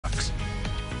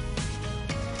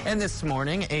And this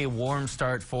morning, a warm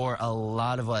start for a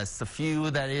lot of us. The few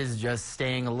that is just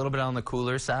staying a little bit on the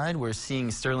cooler side. We're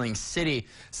seeing Sterling City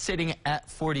sitting at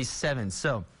 47.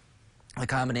 So the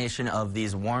combination of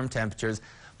these warm temperatures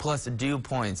plus dew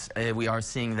points, we are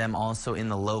seeing them also in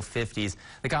the low 50s.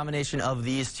 The combination of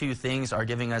these two things are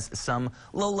giving us some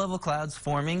low-level clouds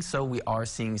forming, so we are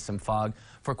seeing some fog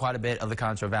for quite a bit of the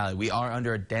Concho Valley. We are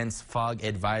under a dense fog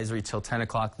advisory till 10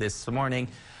 o'clock this morning.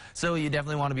 So you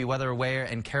definitely want to be weather aware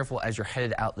and careful as you're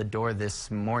headed out the door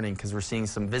this morning, because we're seeing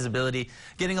some visibility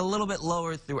getting a little bit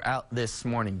lower throughout this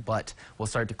morning. But we'll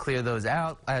start to clear those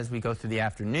out as we go through the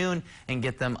afternoon and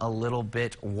get them a little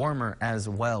bit warmer as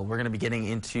well. We're going to be getting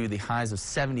into the highs of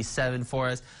 77 for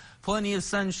us. Plenty of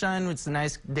sunshine. It's a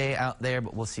nice day out there,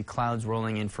 but we'll see clouds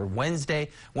rolling in for Wednesday.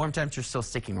 Warm temperatures still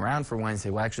sticking around for Wednesday.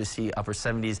 We'll actually see upper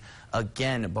 70s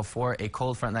again before a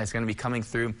cold front that's going to be coming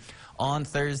through on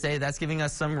Thursday. That's giving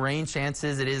us some rain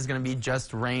chances. It is going to be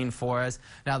just rain for us.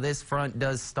 Now, this front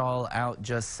does stall out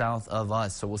just south of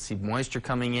us, so we'll see moisture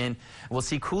coming in. We'll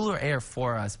see cooler air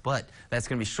for us, but that's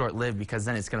going to be short-lived because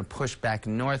then it's going to push back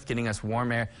north, getting us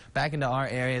warm air back into our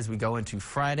area as we go into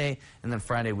Friday. And then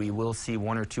Friday, we will see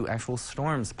one or two actual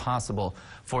storms possible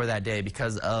for that day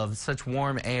because of such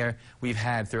warm air we've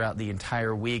had throughout the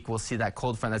entire week. We'll see that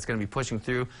cold front that's going to be pushing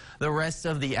through the rest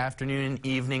of the afternoon and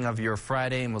evening of your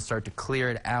Friday, and we'll start to clear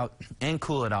it out and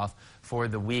cool it off for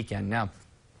the weekend. Now,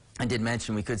 I did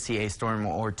mention we could see a storm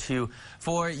or two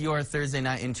for your Thursday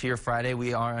night into your Friday.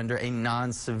 We are under a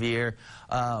non-severe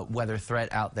weather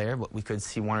threat out there, but we could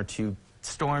see one or two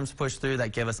storms push through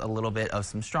that give us a little bit of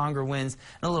some stronger winds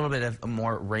and a little bit of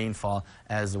more rainfall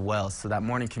as well. So that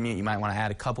morning commute, you might want to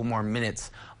add a couple more minutes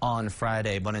on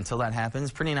Friday. But until that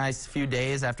happens, pretty nice few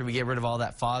days after we get rid of all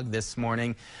that fog this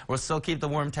morning. We'll still keep the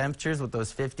warm temperatures with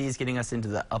those 50s getting us into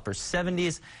the upper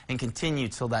 70s and continue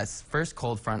till that first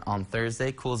cold front on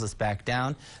Thursday cools us back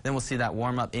down. Then we'll see that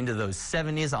warm up into those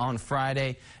 70s on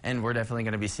Friday, and we're definitely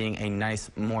going to be seeing a nice,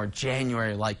 more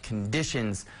January-like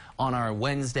conditions on our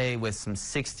Wednesday with some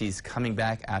 60s coming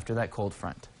back after that cold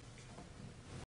front.